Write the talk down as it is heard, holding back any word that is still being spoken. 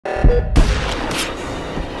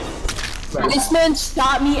This man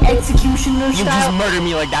stopped me executioner You style. just murdered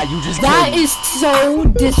me like that. You just That killed me. is so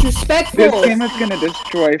disrespectful. This game is gonna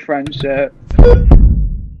destroy friendship.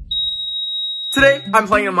 Today, I'm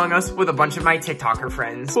playing Among Us with a bunch of my TikToker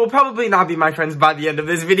friends, who will probably not be my friends by the end of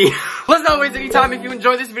this video. Let's not waste any time. If you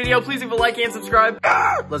enjoyed this video, please leave a like and subscribe.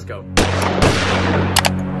 Let's go.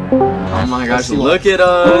 Oh my gosh, look at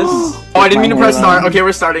us. Oh, I didn't mean to press start. Okay,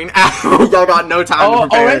 we're starting. Y'all got no time to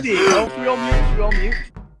prepare. Already? Oh, we all mute.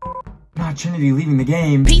 God, Trinity leaving the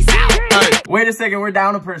game. Peace out. Wait a second, we're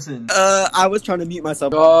down a person. I was trying to mute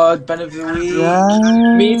myself. God, BENOFTHEWEEK.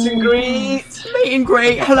 Yeah. Meet and greet. Meet and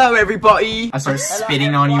greet. Hello, everybody. I start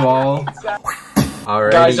spitting on you all.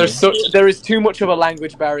 Alrighty. Guys, there is too much of a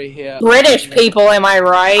language barrier here. British people, am I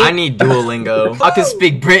right? I need Duolingo. I can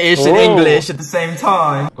speak British and English at the same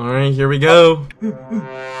time. Alright, here we go.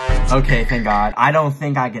 Okay, thank God. I don't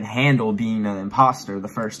think I can handle being an imposter the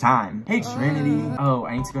first time. Hey, Trinity. Oh,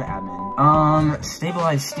 I need to go to admin.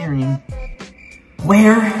 Stabilize steering.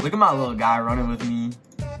 Where? Look at my little guy running with me.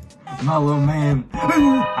 My little man.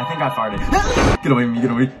 I think I farted. Get away from me,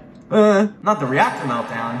 get away. Not the reactor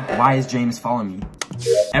meltdown. Why is James following me?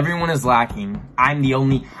 Everyone is lacking. I'm the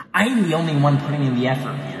only one putting in the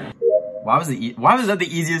effort here. Why was that the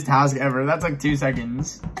easiest task ever? That took 2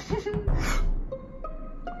 seconds.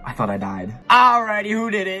 I thought I died. Alrighty, who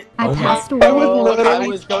did it? I passed away. I was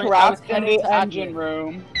literally trapped in the engine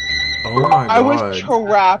room. Oh my God. I was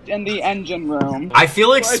trapped in the engine room. I feel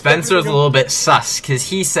like Spencer's a little bit sus, because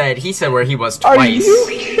he said where he was twice. Are you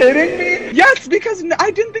kidding me? Yes, because I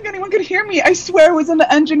didn't think anyone could hear me. I swear I was in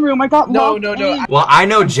the engine room. I got locked in. Well, I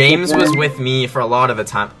know James was with me for a lot of the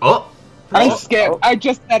time. Oh! I skipped. I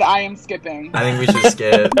just said I am skipping. I think we should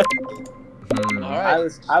skip.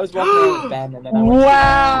 Alright. I was walking around with Ben and then I went.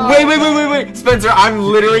 Wow. Wait. Spencer,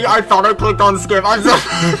 I thought I clicked on skip. I'm sorry.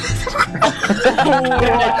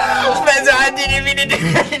 Spencer, I didn't mean to do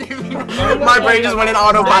that. My brain just went in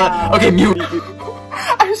autopilot. Okay, mute.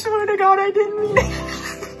 I swear to God, I didn't mean it.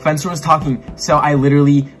 Spencer was talking, so I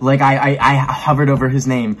literally, I hovered over his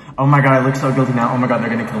name. Oh my God, I look so guilty now. Oh my God, they're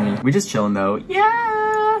gonna kill me. We just chilling though.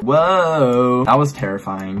 Yeah. Whoa. That was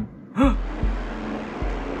terrifying.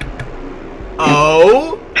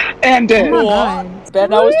 Oh. And then.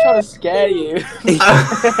 Ben, I was trying to scare you.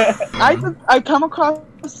 I come across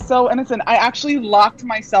so innocent. I actually locked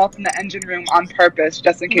myself in the engine room on purpose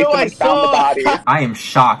just in case someone found the body. I am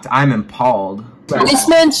shocked. I'm appalled. This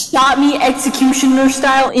man stopped me executioner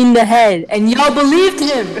style in the head, and y'all believed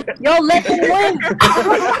him. Y'all let him win.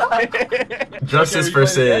 Justice for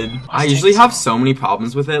Sid. I usually have so many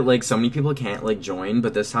problems with it. Like, so many people can't, join,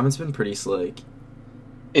 but this time it's been pretty slick.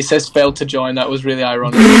 It says failed to join. That was really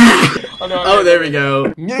ironic. Oh, there we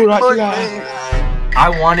go. I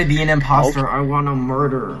want to be an imposter. I want to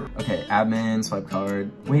murder. Okay, admin, swipe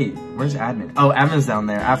card. Wait, where's admin? Oh, admin's down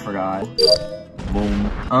there. I forgot. Boom.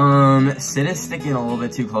 Sid is sticking a little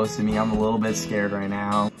bit too close to me. I'm a little bit scared right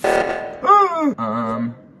now.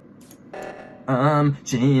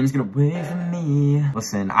 James, get away from me.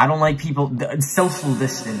 Listen, I don't like people. Social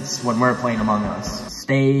distance when we're playing Among Us.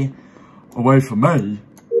 Stay away from me.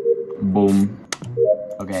 Boom.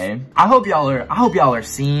 Okay. I hope y'all are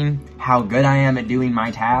seeing how good I am at doing my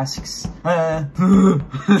tasks. I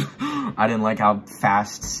didn't like how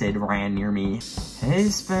fast Sid ran near me. Hey,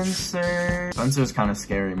 Spencer. Spencer's kind of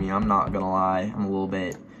scaring me. I'm not gonna lie. I'm a little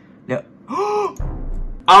bit. Yeah.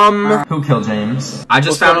 Who killed James? I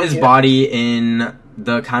just found his body in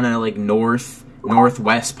the kind of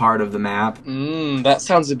northwest part of the map. That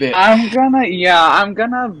sounds a bit. I'm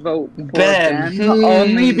gonna vote for Ben.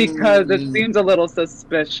 Only because it seems a little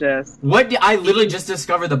suspicious. What? I literally just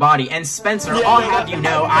discovered the body. And Spencer, I'll have you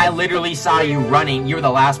know, I literally saw you running. You were the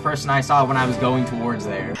last person I saw when I was going towards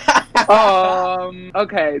there.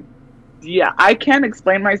 Okay. Yeah, I can't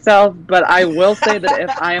explain myself, but I will say that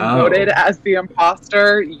if I am voted as the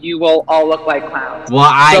imposter, you will all look like clowns. Well,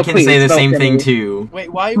 I can say the same thing too.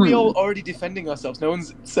 Wait, why are we all already defending ourselves? No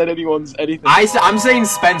one's said anything. I'm saying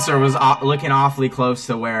Spencer was looking awfully close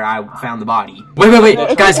to where I found the body. Wait,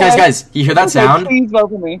 guys, you hear that sound? Please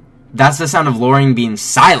vote for me. That's the sound of Lauren being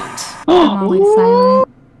silent. I'm always silent.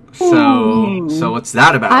 So what's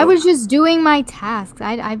that about? I was just doing my tasks.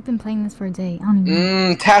 I've been playing this for a day. I don't even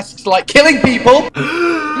know. Tasks like killing people.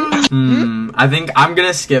 I think I'm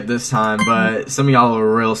gonna skip this time, but some of y'all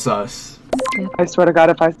are real sus. I swear to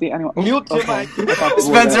God, if I see anyone.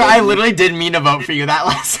 Spencer, I literally didn't mean to vote for you that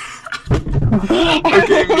last. Okay,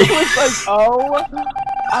 I was like, oh.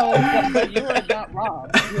 But you were not wrong.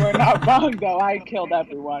 You were not wrong, though. I killed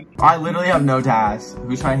everyone. I literally have no tasks.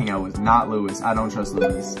 Who should I hang out with? Not Lewis. I don't trust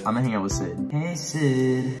Lewis. I'm gonna hang out with Sid. Hey,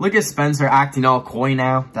 Sid. Look at Spencer acting all coy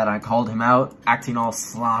now that I called him out. Acting all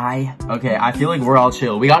sly. Okay, I feel like we're all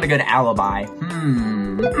chill. We got a good alibi.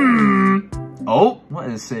 Oh, what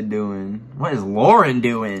is Sid doing? What is Lauren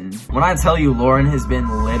doing? When I tell you Lauren has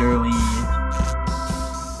been literally...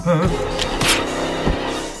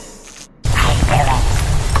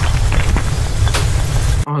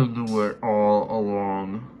 I knew it all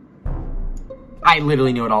along. I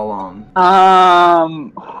literally knew it all along.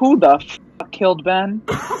 Who the f killed Ben?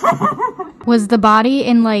 Was the body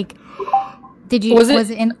in like? Did you? Was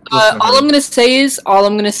it in? All I'm gonna say is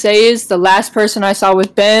the last person I saw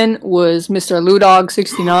with Ben was Mr. Ludog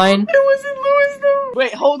 69. It wasn't Lewis though.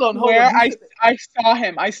 Wait, hold on. I saw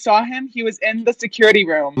him. I saw him. He was in the security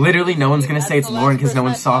room. Literally, no one's gonna say it's Lauren because no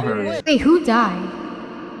one saw her. Wait, who died?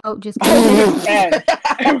 Oh, just Ben.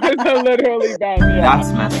 It was literally Ben. Yeah.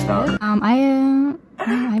 That's messed up. I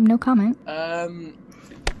have no comment.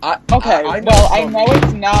 I know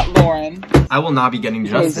it's not Lauren. I will not be getting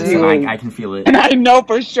justice, and I can feel it. And I know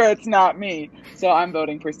for sure it's not me. So I'm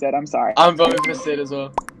voting for Sid. I'm sorry. I'm voting for Sid as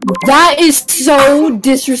well. That is so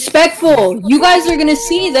disrespectful. You guys are gonna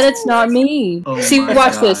see that it's not me. Oh see,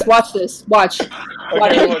 watch this. Watch this. Watch. If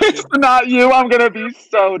it's not you, I'm gonna be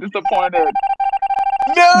so disappointed.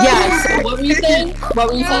 No! Yes. What were you saying?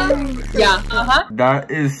 Yeah. That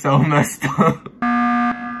is so messed up.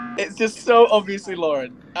 It's just so obviously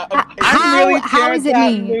Lauren. How is it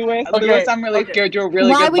me? Lewis, I'm really scared you're a really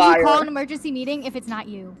Why good would liar. you call an emergency meating if it's not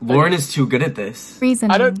you? Lauren is too good at this. Reason.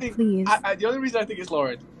 I don't think. Please. The only reason I think it's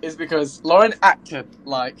Lauren is because Lauren acted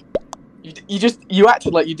like you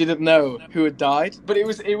acted like you didn't know who had died, but it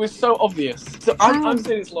was so obvious. So I'm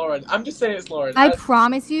saying it's Lauren. I'm just saying it's Lauren. I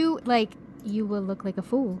promise you, like, you will look like a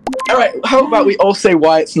fool. All right, how about we all say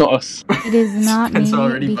why it's not us? It is not me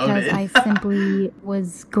because voted. I simply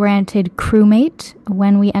was granted crewmate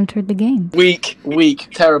when we entered the game. Weak,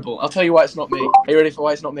 terrible. I'll tell you why it's not me. Are you ready for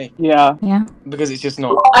why it's not me? Yeah. Yeah. Because it's just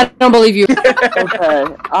not. I don't believe you. Okay.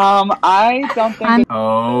 I don't think.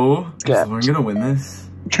 Oh, is Lauren gonna win this?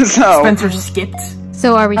 So. Spencer skipped.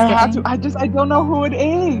 So are we skipping? I don't know who it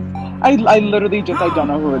is. I literally just, I don't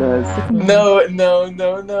know who it is. No.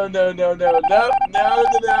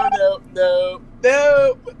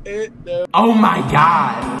 Oh my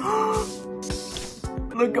god.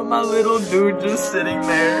 Look at my little dude just sitting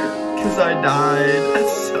there because I died.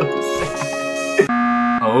 That's so sad.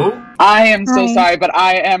 Oh? I am so sorry, but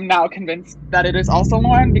I am now convinced that it is also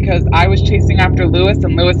Lauren because I was chasing after Lewis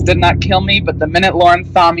and Lewis did not kill me, but the minute Lauren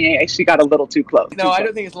saw me, she got a little too close. No, I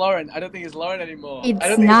don't think it's Lauren. I don't think it's Lauren anymore.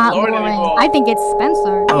 It's not Lauren. I think it's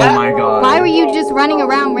Spencer. Oh my god. Why were you just running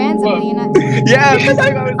around randomly? You know? Yeah, because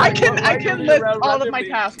I can list all of my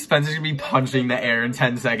tasks. Spencer's gonna be punching the air in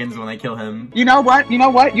 10 seconds when I kill him. You know what?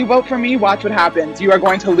 You vote for me, watch what happens. You are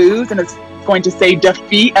going to lose and it's going to say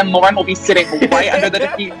defeat and Lauren will be sitting right under the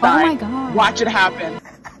defeat sign. Oh my god. Watch it happen.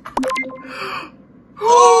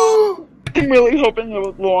 I'm really hoping it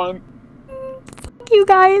was Lauren. You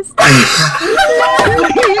guys. Oh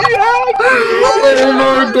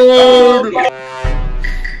my god.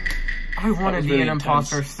 I want to be an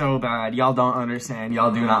imposter so bad. Y'all don't understand.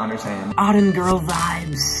 Y'all do not understand. Auden girl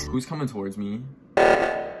vibes. Who's coming towards me? He's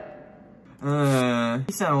standing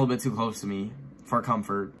a little bit too close to me for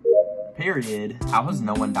comfort. Period. How has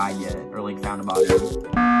no one died yet or like found a body?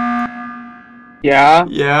 Yeah?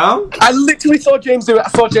 Yeah? I literally saw James do it. I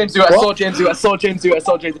saw James do it.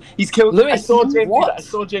 He's killed Lewis, I saw James do what? that. I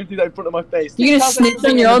saw James do that in front of my face. You gonna snitch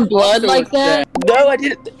on your own blood like that? No, I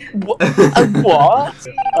didn't. What? What?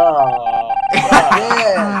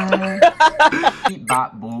 Beep,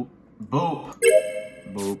 bop, boop. Boop.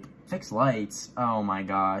 Boop. Fix lights. Oh my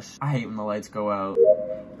gosh. I hate when the lights go out.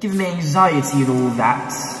 Give me anxiety and all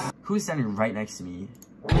that. Who's standing right next to me?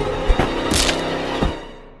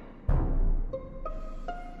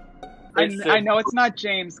 I know it's not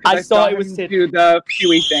James. I saw it was him Sid. do the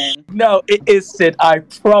Peewee thing. No, it is Sid. I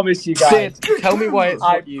promise you guys. Sid, tell me why it's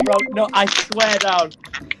not you. No, I swear down.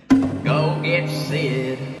 Go get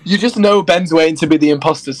Sid. You just know Ben's waiting to be the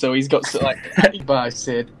imposter, so he's got to like. Bye,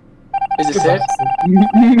 Sid. Is it Sid? No,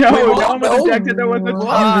 Wait, no one was ejected. There was a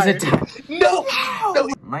tie. No!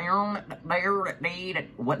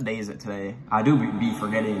 What day is it today? I do be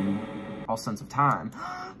forgetting all sense of time.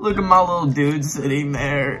 Look at my little dude sitting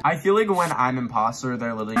there. I feel like when I'm imposter,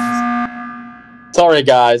 they're literally just... Sorry,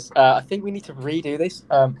 guys. I think we need to redo this.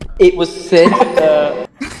 It was Sid.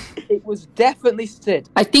 It was definitely Sid.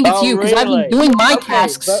 I think it's you because I've been doing my Okay,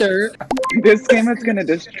 tasks, but- sir. This game is gonna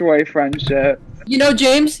destroy friendship. You know,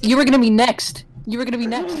 James, you were gonna be next. You were gonna be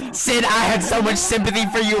next. Sid, I had so much sympathy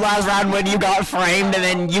for you last round when you got framed, and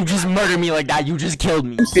then you just murdered me like that. You just killed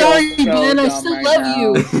me. I'm sorry, so Ben. I dumb still right love now.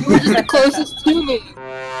 you. You were just the closest to me.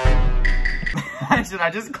 Should I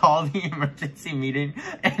just call the emergency meeting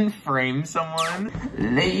and frame someone?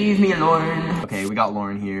 Leave me alone. Okay, we got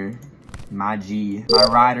Lauren here. My G. My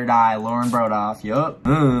ride or die, Lauren Brodoff. Yup.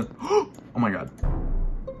 Oh my god.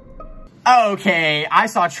 Okay, I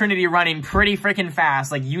saw Trinity running pretty freaking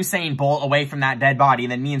fast, like Usain Bolt away from that dead body,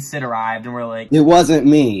 and then me and Sid arrived, and we're like... It wasn't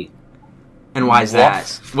me. And why is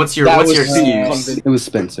that? What's your excuse? It was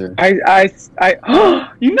Spencer.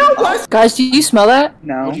 You know what? Guys, do you smell that?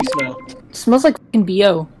 No. What do you smell? It smells like fucking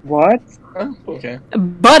BO. What? Oh, okay.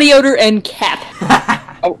 Body odor and cap.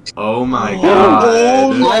 Oh my I'm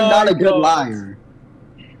god. not a good liar.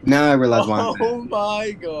 Now I realize why I'm Oh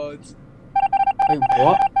my god. Wait,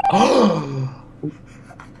 what? Oh,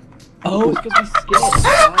 it's because we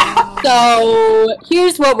skipped. So,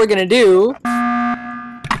 here's what we're gonna do.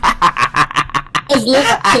 Because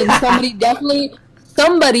listen,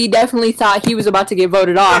 somebody definitely thought he was about to get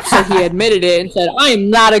voted off, so he admitted it and said, I'm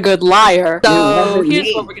not a good liar. So,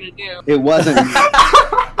 here's what we're gonna do. It wasn't me.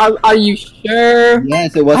 Are you sure?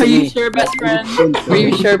 Yes, it wasn't Are you me. sure, best friend? Are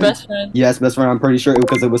you sure, best friend? Yes, best friend, I'm pretty sure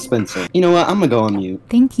because it was Spencer. You know what? I'm gonna go on mute.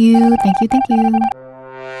 Thank you, thank you, thank you.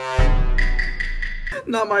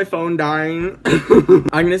 Not my phone dying.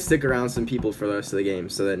 I'm gonna stick around some people for the rest of the game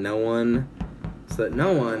so that no one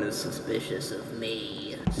is suspicious of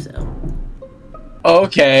me. So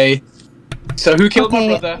Okay. So who killed my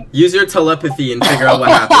brother? use your telepathy and figure out what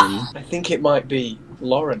happened. I think it might be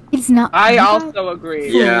Lauren. It's not. I also agree.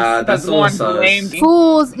 Yeah, that's a little one sus. blamed me.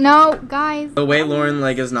 Fools! No, guys. The way Lauren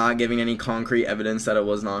is not giving any concrete evidence that it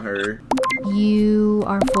was not her. You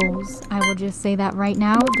are fools. I will just say that right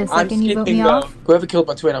now. The I'm second you vote me skipping off, Whoever killed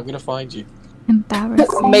my twin, I'm gonna find you.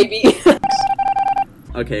 embarrassing. Maybe.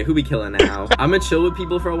 Okay, who we killing now? I'm gonna chill with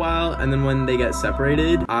people for a while, and then when they get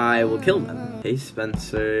separated, I will kill them. Hey,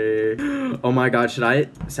 Spencer. Oh my god, should I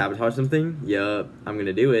sabotage something? Yup, I'm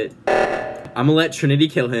gonna do it. I'm gonna let Trinity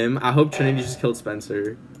kill him. I hope Trinity just killed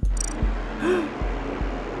Spencer.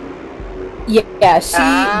 Yeah,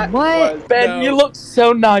 see? What? Ben, you look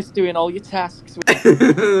so nice doing all your tasks.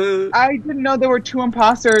 I didn't know there were two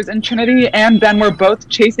imposters, and Trinity and Ben were both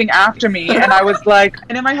chasing after me, and I was like,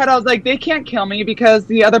 and in my head I was like, they can't kill me because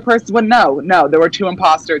the other person would know. No, there were two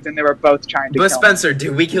imposters, and they were both trying to But kill Spencer,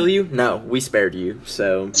 did we kill you? No, we spared you,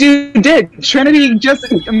 so... me. You did. Trinity just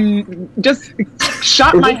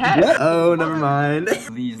shot my head. Oh, never mind.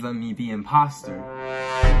 Please let me be imposter.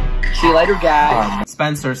 See you later, guys.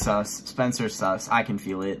 Spencer sus. Spencer sus. I can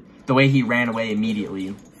feel it. The way he ran away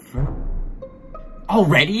immediately.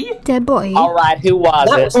 Already? Dead boy. Alright, who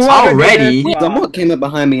was it? Already? Someone came up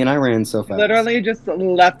behind me and I ran so fast. Literally just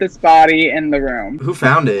left this body in the room. Who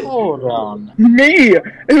found it? Hold on. Me! It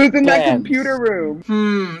was in that Ben. computer room.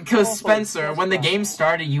 Cause Spencer, when the game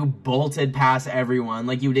started, you bolted past everyone.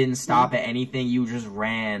 Like, you didn't stop at anything, you just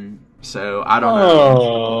ran. So, I don't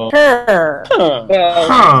know. But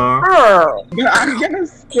I'm gonna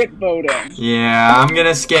skip voting. Yeah, I'm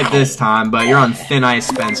gonna skip this time, but you're on thin ice,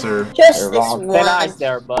 Spencer. Just You're this wrong. one. Thin ice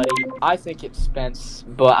there, buddy. I think it's Spence,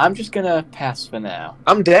 but I'm just gonna pass for now.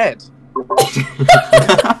 I'm dead.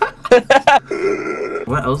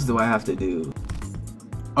 What else do I have to do?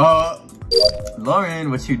 Lauren,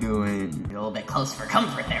 what you doing? You're a little bit close for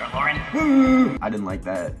comfort there, Lauren. I didn't like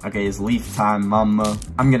that. Okay, it's leaf time, mama.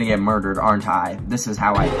 I'm gonna get murdered, aren't I? This is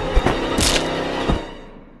how I...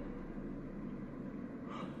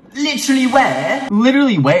 Literally where?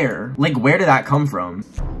 Literally where? Like, where did that come from?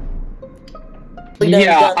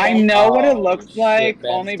 Yeah, I know what it looks shit, like,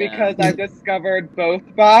 Ben's only down. because I discovered both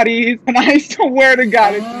bodies, and I swear to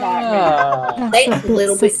God it's not me. That's a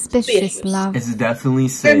little suspicious, love. It's definitely It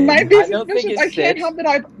Sid. might be I don't think suspicious. it's I can't Sid. help that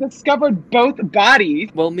I've discovered both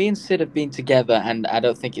bodies. Well, me and Sid have been together, and I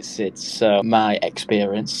don't think it's Sid, so my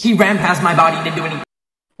experience. He ran past my body, didn't do anything.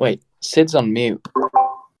 Wait, Sid's on mute.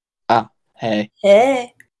 Ah, hey.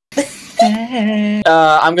 Hey.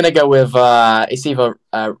 I'm gonna go with it's either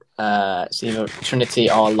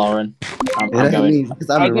Trinity or Lauren. I'm going. Because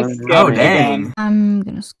I've been I running just around. Oh, dang. I'm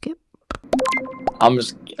gonna skip. I'm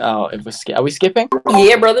just. Oh, if are we skipping?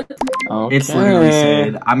 Yeah, brother. Okay. It's literally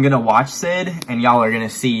Sid. I'm gonna watch Sid, and y'all are gonna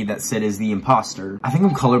see that Sid is the imposter. I think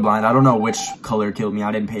I'm colorblind. I don't know which color killed me.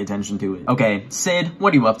 I didn't pay attention to it. Okay, Sid,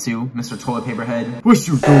 what are you up to, Mr. Toilet Paper Head? What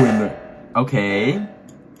you doing there? Okay.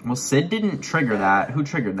 Well, Sid didn't trigger that. Who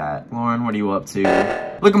triggered that? Lauren, what are you up to?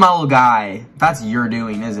 Look at my little guy. That's your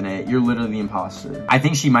doing, isn't it? You're literally the imposter. I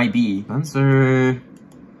think she might be. Spencer.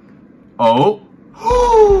 Oh.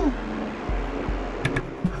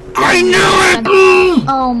 I knew it!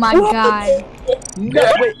 Oh my god.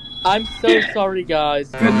 No, wait. I'm so sorry, guys.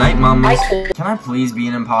 Good night, mamas. Can I please be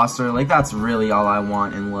an imposter? Like, that's really all I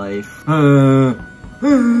want in life.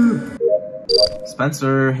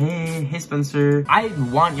 Spencer, hey Spencer. I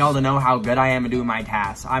want y'all to know how good I am at doing my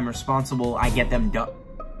tasks. I'm responsible, I get them done.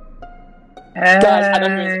 Guys, I know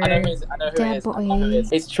who it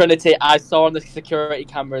is. It's Trinity. I saw on the security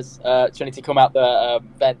cameras Trinity come out the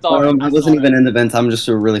vent. I wasn't even in the vent, I'm just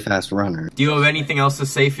a really fast runner. Do you have anything else to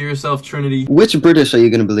say for yourself, Trinity? Which British are you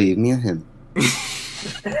gonna believe, me or him?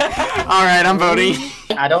 Alright, I'm voting.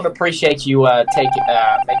 I don't appreciate you making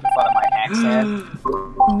fun of my accent.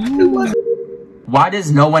 Why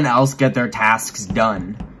does no one else get their tasks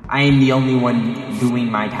done? I am the only one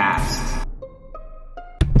doing my tasks.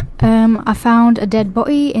 I found a dead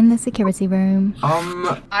body in the security room.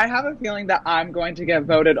 I have a feeling that I'm going to get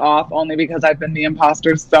voted off only because I've been the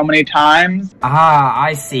imposter so many times. Ah,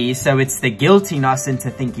 I see. So it's the guiltiness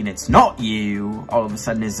into thinking it's not you all of a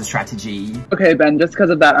sudden is the strategy. Okay, Ben, just because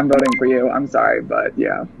of that, I'm voting for you. I'm sorry, but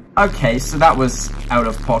yeah. Okay, so that was out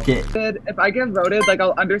of pocket. If I get voted, like,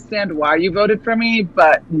 I'll understand why you voted for me,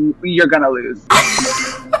 but you're gonna lose.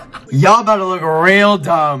 Y'all about to look real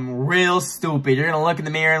dumb, real stupid. You're gonna look in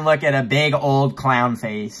the mirror and look at a big old clown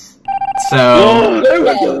face. So,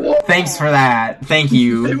 thanks for that. Thank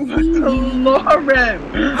you. It was Lauren.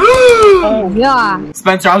 Oh, yeah.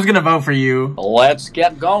 Spencer, I was gonna vote for you. Let's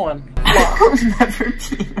get going. I'll never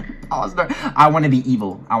be an imposter. I want to be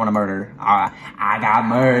evil. I want to murder. I got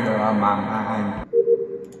murder on my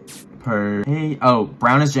mind. Hey, oh,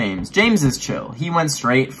 Brown is James. James is chill. He went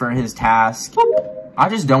straight for his task. I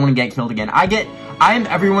just don't want to get killed again. I am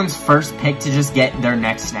everyone's first pick to just get their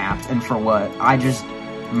neck snapped. And for what? I just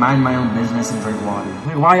mind my own business and drink water.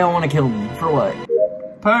 Like, why y'all want to kill me? For what?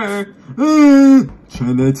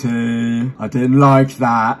 Trinity. I didn't like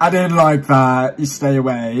that. I didn't like that. You stay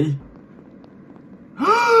away.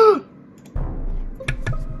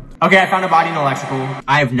 Okay, I found a body in electrical.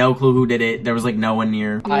 I have no clue who did it. There was like no one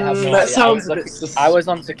near. I have no idea. I was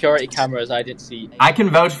on security cameras. I didn't see. I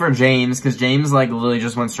can vouch for James because James like literally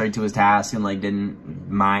just went straight to his task and like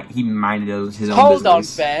didn't mind. He minded his own Hold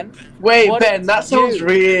business. on, Ben. Wait, What Ben, that sounds you?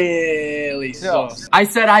 really sus. I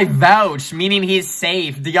said I vouch, meaning he's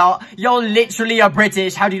safe. Y'all literally are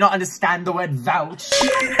British. How do you not understand the word vouch?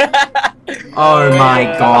 Oh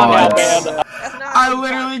my god. I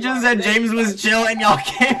literally just said James was chill and y'all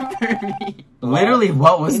came for me. Literally,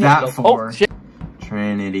 what was that for? Oh, shit.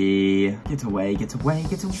 Trinity. Get away, get away,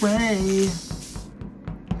 get away.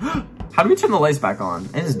 How do we turn the lights back on?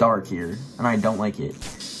 It is dark here, and I don't like it.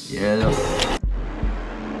 Yeah.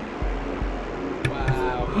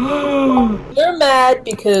 You're mad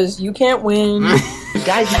because you can't win.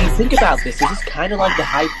 Guys, if you think about this, this is kind of like the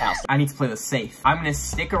Hype House. I need to play this safe. I'm gonna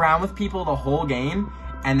stick around with people the whole game,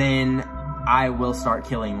 and then I will start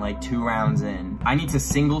killing like 2 rounds in. I need to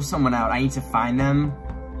single someone out. I need to find them.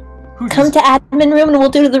 Come to admin room and we'll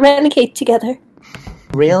do the renegade together.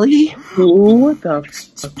 Really? Who the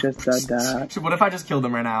fuck just said that? What if I just killed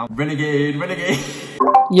them right now? Renegade, renegade.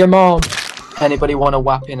 Your mom. Anybody want to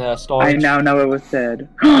whap in a storage? I now know it was Sid.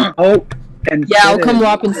 Oh, and Yeah, I'll Sid come is-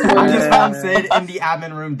 whop in I storage. just found Sid in the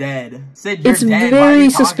admin room dead. Sid, you're It's dead. Why are very you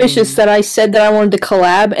suspicious talking? that I said that I wanted to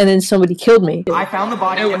collab and then somebody killed me. I found the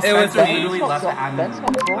body and It was Spencer me. literally left the admin Ben's room.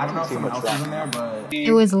 not talking I don't know if too someone much else was right in there, but...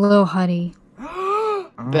 It was Lil Huddy.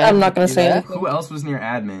 I'm not gonna say anything. Who else was near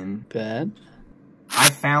admin? Ben? I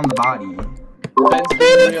found the body. Ben's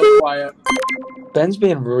being real quiet. Ben's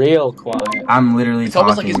being real quiet. I'm literally It's talking.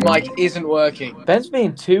 almost like his mic isn't working. Ben's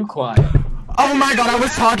being too quiet. Oh my god, I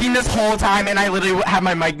was talking this whole time and I literally had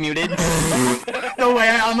my mic muted. No way,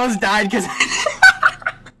 I almost died because...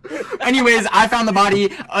 Anyways, I found the body.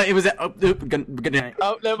 It was... good night.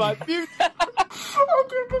 Oh, never mind. I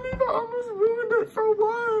can't believe I almost ruined it for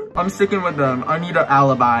what? I'm sticking with them. I need an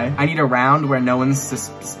alibi. I need a round where no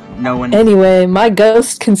one... Anyway, my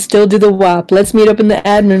ghost can still do the WAP. Let's meet up in the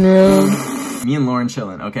admin room. Me and Lauren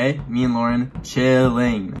chilling, okay? Me and Lauren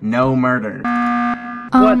chilling. No murder.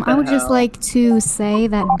 I would just like to say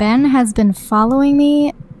that Ben has been following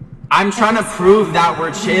me. I'm trying to prove that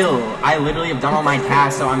we're chill. I literally have done all my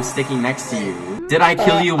tasks, so I'm sticking next to you. Did I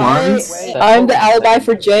kill you once? I'm the alibi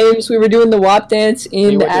for James. We were doing the WAP dance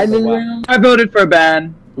in the admin room. I voted for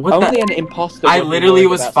Ben. What Only an imposter. I would be literally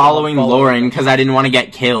worried was about following someone Lauren because I didn't want to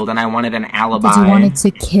get killed and I wanted an alibi. Did you wanted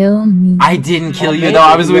to kill me? I didn't kill you though.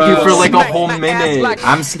 I was with you for like a whole minute.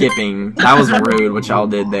 I'm skipping. That was rude what y'all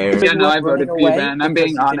did there. Yeah, no, I voted for you, Ben. I'm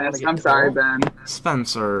being honest. I'm sorry, Ben.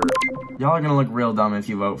 Spencer. Y'all are gonna look real dumb if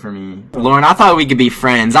you vote for me. Lauren, I thought we could be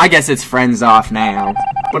friends. I guess it's friends off now.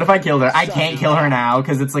 What if I killed her? I can't kill her now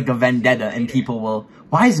because it's like a vendetta and people will...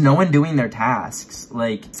 Why is no one doing their tasks?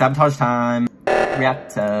 Like, sabotage time,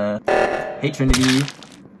 react to... Hey, Trinity.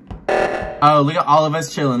 Oh, look at all of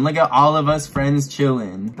us chilling. Look at all of us friends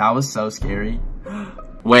chilling. That was so scary.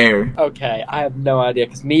 Where? Okay, I have no idea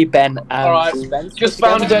because me, Ben, and Spence Just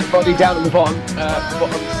found a dead body down at the bottom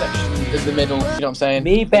section in the middle. You know what I'm saying?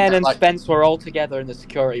 Me, Ben, and Spence were all together in the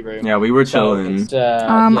security room. Yeah, we were chilling.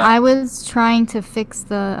 I was trying to fix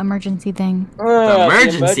the emergency thing. The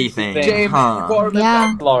emergency thing? James,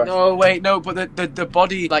 Yeah. No, wait, no, but the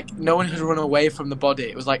body, like, no one had run away from the body.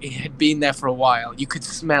 It was like it had been there for a while. You could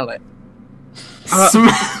smell it.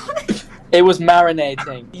 It was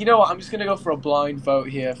marinating. You know what? I'm just gonna go for a blind vote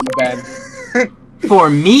here for Ben. For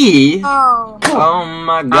me? Oh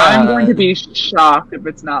my god. I'm going to be shocked if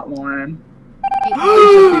it's not Lauren. It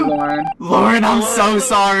should be Lauren. Lauren, I'm so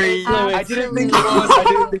sorry. I didn't think it was. I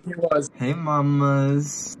didn't think it was. Hey,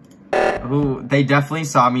 mamas. Ooh, they definitely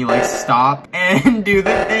saw me, like, stop and do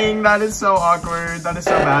the thing. That is so awkward. That is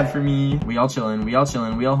so bad for me. We all chillin'. We all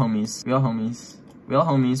chillin'. We all homies. We all homies. We all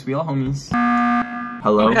homies. We all homies.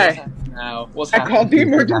 Hello? Okay. Now, what's I happening? called the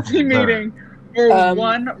emergency meeting for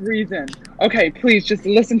one reason. Okay, please just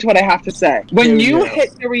listen to what I have to say. When you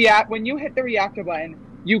hit the reactor button,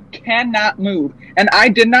 you cannot move. And I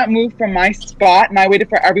did not move from my spot, and I waited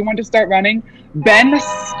for everyone to start running. Ben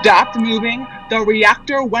stopped moving, the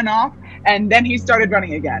reactor went off, and then he started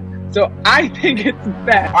running again. So I think it's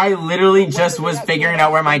Ben. I literally just was figuring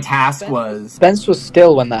out where my task was. Spence was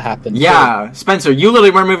still when that happened. Yeah, too. Spencer, you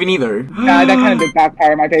literally weren't moving either. That kind of did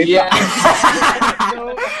backfire in my face. Yeah.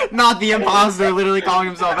 Not the imposter literally calling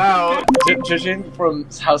himself out. Judging from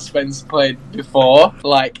how Spence played before,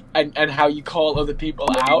 like, and how you call other people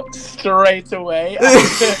out straight away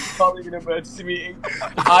after calling an emergency meeting,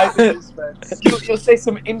 I think it's Spence. You'll say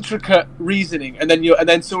some intricate reasoning, and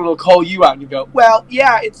then someone will call you out, and you go, "Well,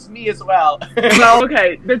 yeah, it's me as well." Well,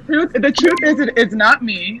 okay. The truth is, it's not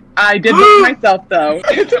me. I did this myself, though.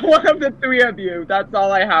 It's one of the three of you. That's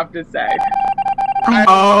all I have to say.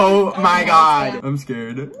 Oh my god. I'm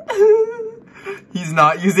scared. He's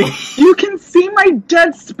not using... You can see my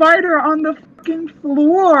dead spider on the fucking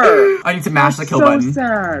floor. I need to mash the kill so button.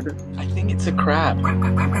 Sad. I think it's a crab.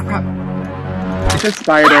 Crap. It's a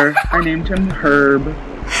spider. I named him Herb.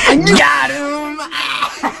 Got him!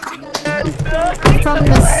 From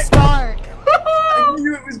the start. I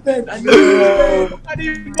knew it was Ben. I knew it was Ben. And he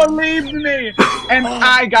believed me. And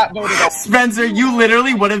I got voted off. Spencer, you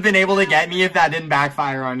literally would have been able to get me if that didn't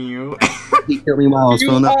backfire on you. You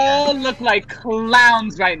all look like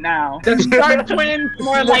clowns right now. The Star Twins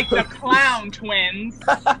more like the Clown Twins.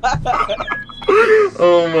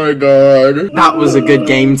 Oh my god. That was a good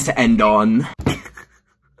game to end on.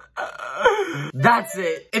 That's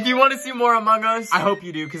it. If you want to see more Among Us, I hope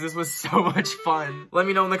you do, because this was so much fun. Let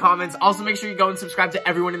me know in the comments. Also, make sure you go and subscribe to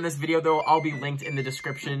everyone in this video. They'll all be linked in the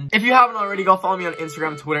description. If you haven't already, go follow me on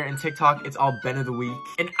Instagram, Twitter, and TikTok. It's all Ben of the Week.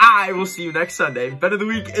 And I will see you next Sunday. Ben of the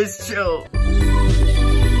Week is chill.